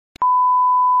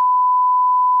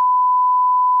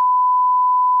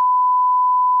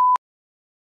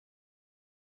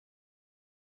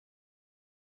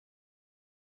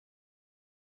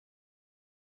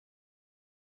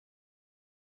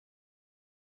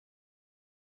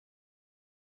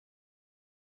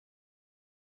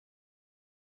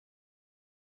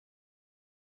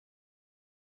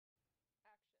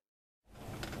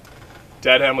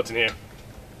Dad Hamilton here.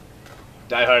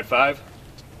 Die Hard 5?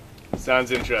 Sounds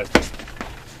interesting.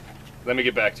 Let me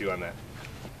get back to you on that.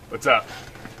 What's up?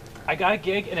 I got a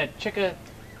gig in a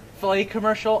Chick-fil-A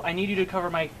commercial. I need you to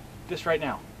cover this right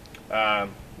now.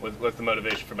 What's the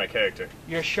motivation for my character?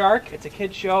 You're a shark. It's a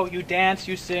kid's show. You dance,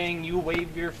 you sing, you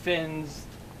wave your fins.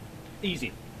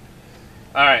 Easy.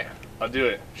 Alright, I'll do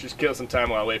it. Just kill some time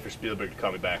while I wait for Spielberg to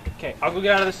call me back. Okay, I'll go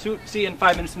get out of the suit. See you in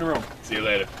 5 minutes in the room. See you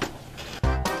later.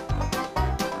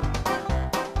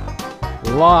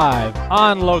 Live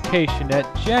on location at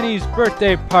Jenny's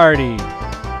birthday party,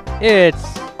 it's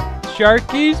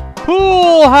Sharkys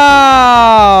Pool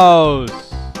House!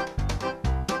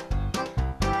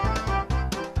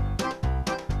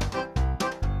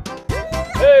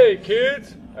 Hey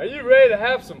kids, are you ready to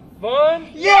have some fun?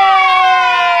 Yay!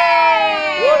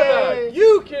 What about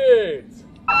you kids?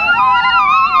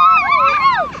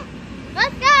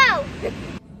 Let's go!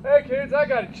 Hey kids, I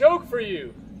got a joke for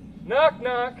you. Knock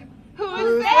knock.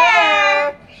 Who's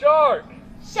there? Shark.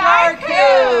 Shark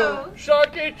who?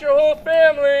 Shark ate your whole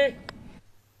family.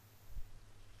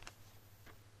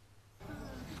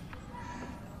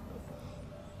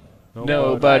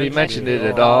 Nobody mentioned it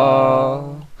at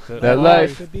all, that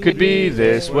life could be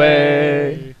this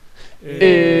way.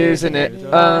 Isn't it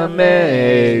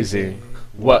amazing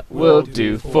what we'll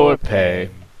do for pay?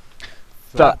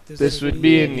 Thought this would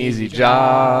be an easy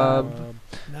job,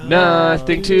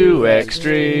 nothing too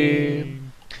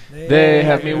extreme. They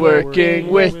have me working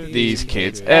with these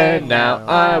kids, and now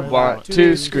I want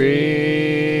to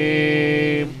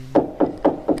scream.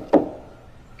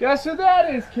 Guess who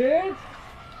that is, kids?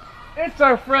 It's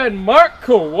our friend Mark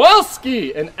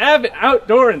Kowalski, an avid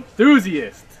outdoor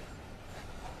enthusiast.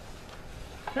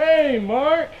 Hey,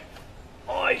 Mark.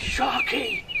 Oi,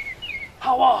 Sharky.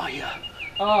 How are you?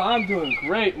 Oh, I'm doing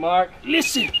great, Mark.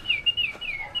 Listen.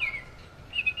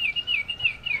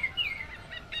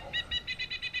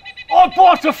 I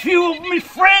brought a few of me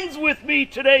friends with me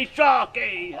today,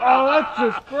 Sharky. Oh, that's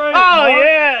just great, Oh, Mark.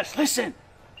 yes. Listen.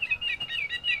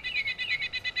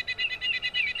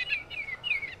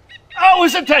 Oh,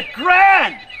 isn't that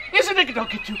grand? Isn't it? Don't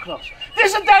get too close.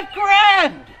 Isn't that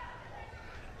grand?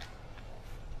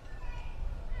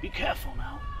 Be careful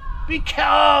now. Be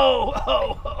careful.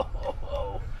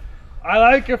 Oh. I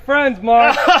like your friends,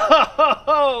 Mark.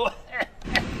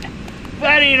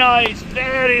 Very nice.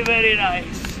 Very, very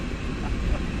nice.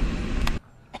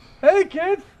 Hey,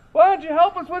 kids, why don't you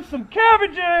help us with some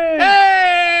cabbages? Hey!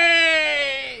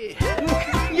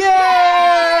 Yay!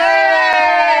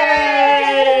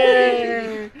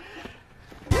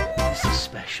 This is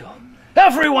special.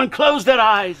 Everyone close their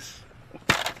eyes.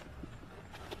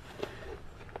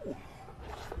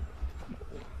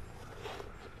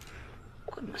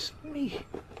 Goodness me.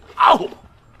 Ow!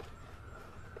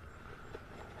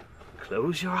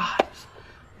 Close your eyes.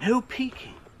 No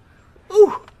peeking.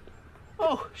 Ooh!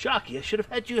 Oh, Sharky, I should have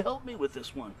had you help me with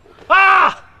this one.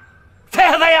 Ah!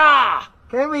 There they are!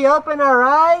 Can we open our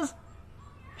eyes?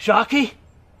 Sharky?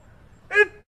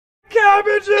 It's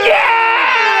cabbages! Yay!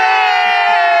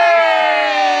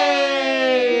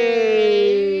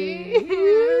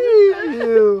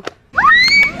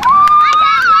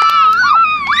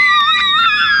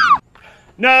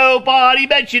 Nobody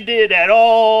mentioned it at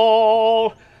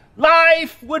all.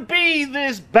 Life would be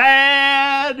this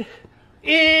bad.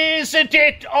 Isn't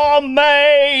it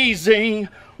amazing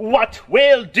what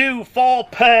we'll do for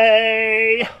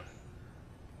pay?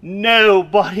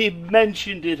 Nobody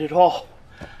mentioned it at all.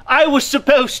 I was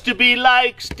supposed to be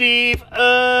like Steve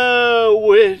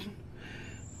Irwin,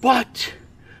 but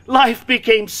life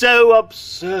became so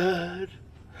absurd.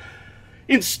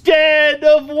 Instead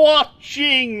of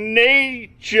watching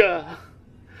nature,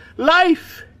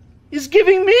 life is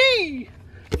giving me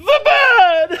the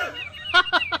bird.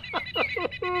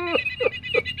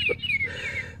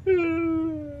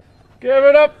 Give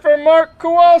it up for Mark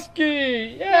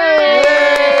Kowalski!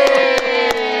 Yay!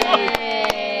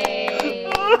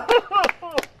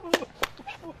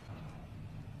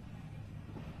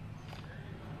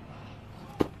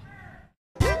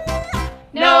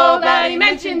 Nobody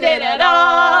mentioned it at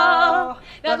all,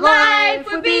 that life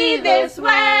would be this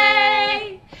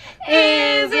way.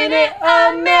 Isn't it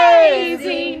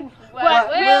amazing what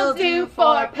we'll do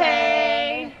for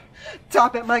pay?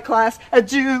 Top at my class at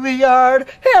Juilliard,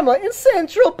 Hamlet in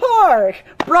Central Park.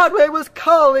 Broadway was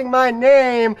calling my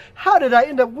name. How did I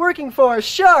end up working for a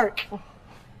shark?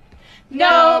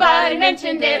 Nobody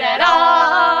mentioned it at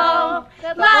all,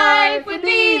 that life would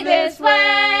be this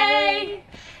way.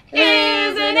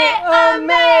 Isn't it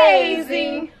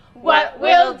amazing what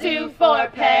we'll do for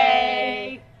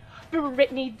pay?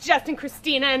 Britney, Justin,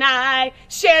 Christina, and I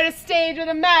shared a stage with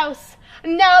a mouse.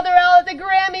 Now they're all at the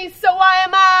Grammys, so why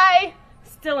am I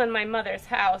still in my mother's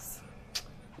house?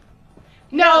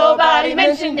 Nobody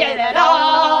mentioned it at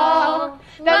all,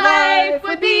 that life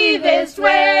would be this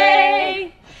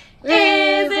way.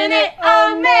 Isn't it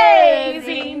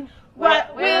amazing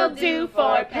what we'll do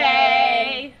for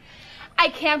pay? I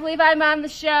can't believe I'm on the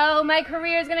show. My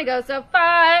career's gonna go so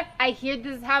far. I hear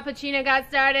this is how Pacino got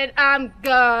started. I'm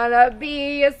gonna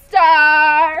be a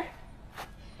star.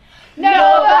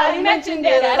 Nobody mentioned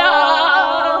it at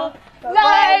all.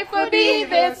 Life would be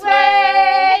this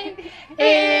way.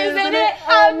 Isn't it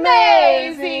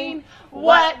amazing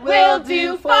what we'll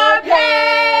do for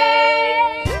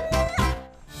pay?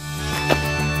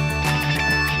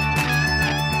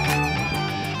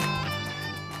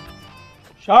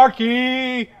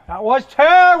 Sharky, that was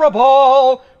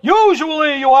terrible.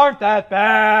 Usually you aren't that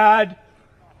bad.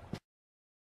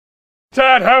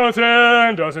 Tad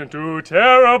Hamilton doesn't do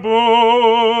terrible.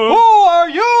 Who are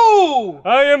you?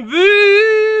 I am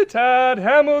the Tad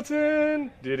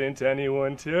Hamilton. Didn't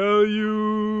anyone tell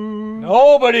you?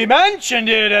 Nobody mentioned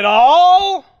it at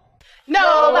all.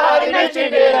 Nobody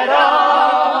mentioned it at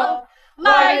all.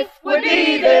 Life would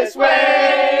be this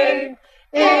way.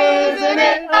 Isn't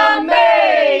it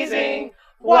amazing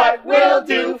what we'll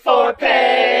do for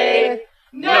pay?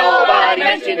 Nobody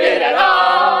mentioned it at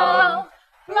all.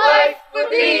 Life would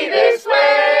be this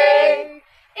way.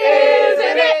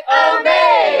 Isn't it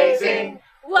amazing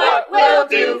what we'll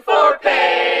do for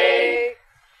pay?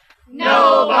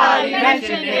 Nobody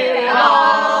mentioned it at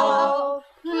all.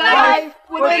 Life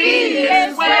would be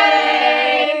this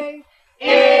way.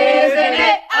 Isn't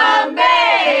it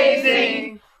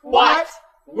amazing what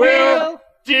we'll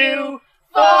do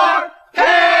for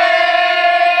pay?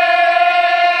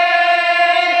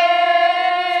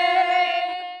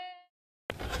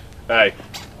 Hi,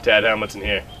 Tad Hamilton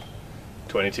here.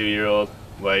 22-year-old,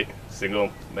 white,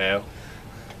 single, male.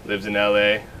 Lives in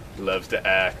LA, loves to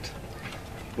act.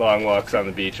 Long walks on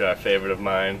the beach are a favorite of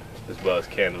mine, as well as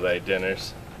candlelight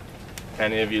dinners.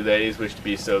 Any of you ladies wish to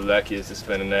be so lucky as to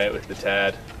spend a night with the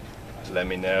Tad? Let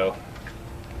me know.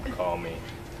 Call me.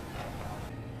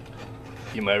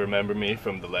 You might remember me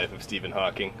from The Life of Stephen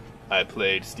Hawking. I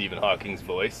played Stephen Hawking's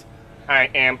voice. I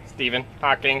am Stephen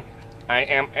Hawking. I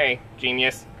am a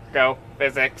genius. Go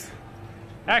physics.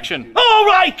 Action. All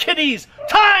right, kiddies,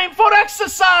 time for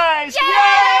exercise.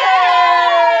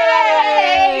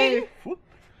 Yay! Whoop,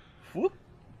 whoop.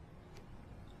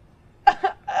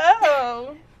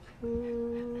 Oh.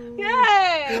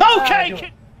 Yay! Okay,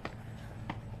 kid.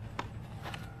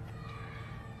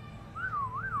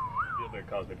 Fielder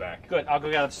calls me back. Good, I'll go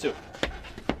get out of the suit.